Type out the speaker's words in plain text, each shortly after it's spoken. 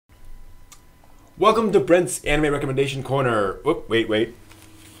Welcome to Brent's Anime Recommendation Corner. Whoop, wait.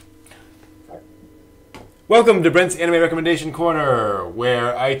 Welcome to Brent's Anime Recommendation Corner,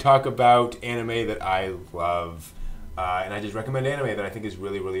 where I talk about anime that I love. And I just recommend anime that I think is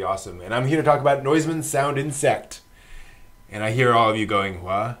really, really awesome. And I'm here to talk about Noiseman Sound Insect. And I hear all of you going,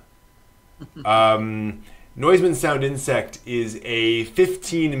 what? Noiseman Sound Insect is a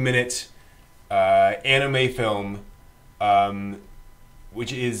 15-minute anime film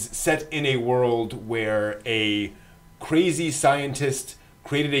which is set in a world where a crazy scientist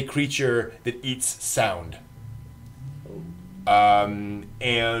created a creature that eats sound.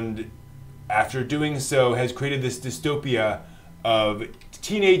 And after doing so, has created this dystopia of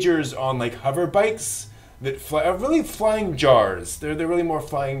teenagers on like hover bikes that fly, are really flying jars. They're really more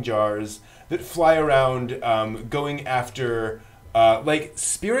flying jars that fly around, going after like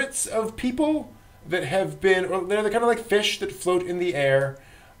spirits of people that have been, or they're kind of like fish that float in the air.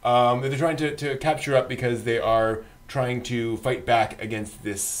 That they're trying to capture up because they are trying to fight back against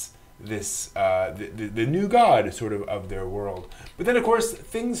the new god sort of their world. But then of course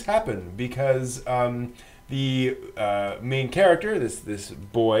things happen because the main character, this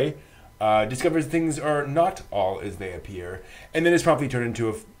boy, discovers things are not all as they appear, and then is promptly turned into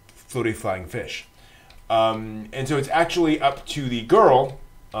a floaty flying fish. And so it's actually up to the girl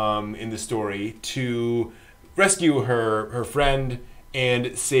in the story to rescue her friend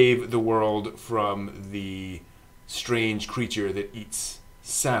and save the world from the strange creature that eats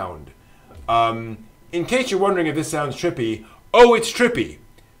sound. In case you're wondering if this sounds trippy, oh, it's trippy.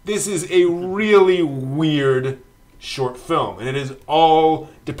 This is a really weird short film, and it is all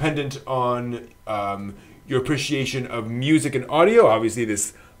dependent on your appreciation of music and audio. Obviously,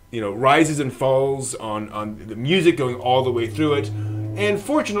 this rises and falls on the music going all the way through it. And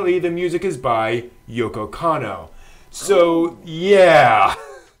fortunately, the music is by Yoko Kanno. So, yeah.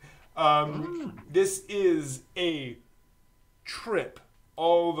 This is a trip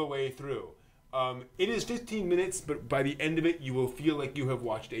all the way through. It is 15 minutes, but by the end of it, you will feel like you have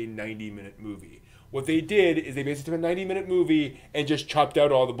watched a 90-minute movie. What they did is they basically took a 90-minute movie and just chopped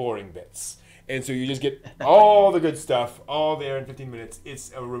out all the boring bits. And so you just get all the good stuff all there in 15 minutes.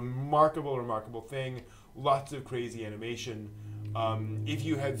 It's a remarkable, remarkable thing. Lots of crazy animation. If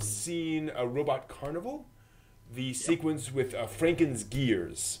you have seen a Robot Carnival, the sequence with Franken's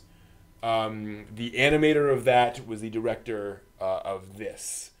gears, the animator of that was the director of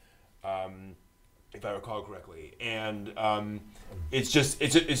this, if I recall correctly. And it's just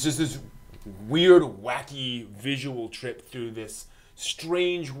this weird, wacky visual trip through this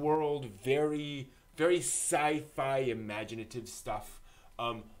strange world, very, very sci-fi imaginative stuff.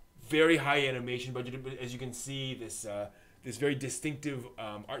 Very high animation budget, but as you can see, this very distinctive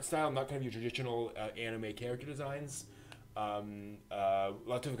art style, not kind of your traditional anime character designs.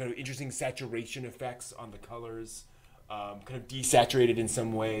 Lots of kind of interesting saturation effects on the colors, kind of desaturated in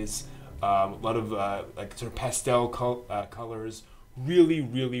some ways. A lot of like sort of pastel colors. Really,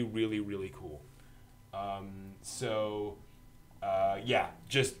 really, really, really cool. Yeah,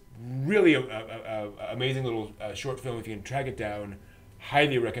 just really amazing little short film. If you can track it down,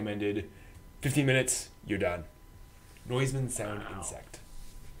 highly recommended. 15 minutes, you're done. Noiseman Sound Insect.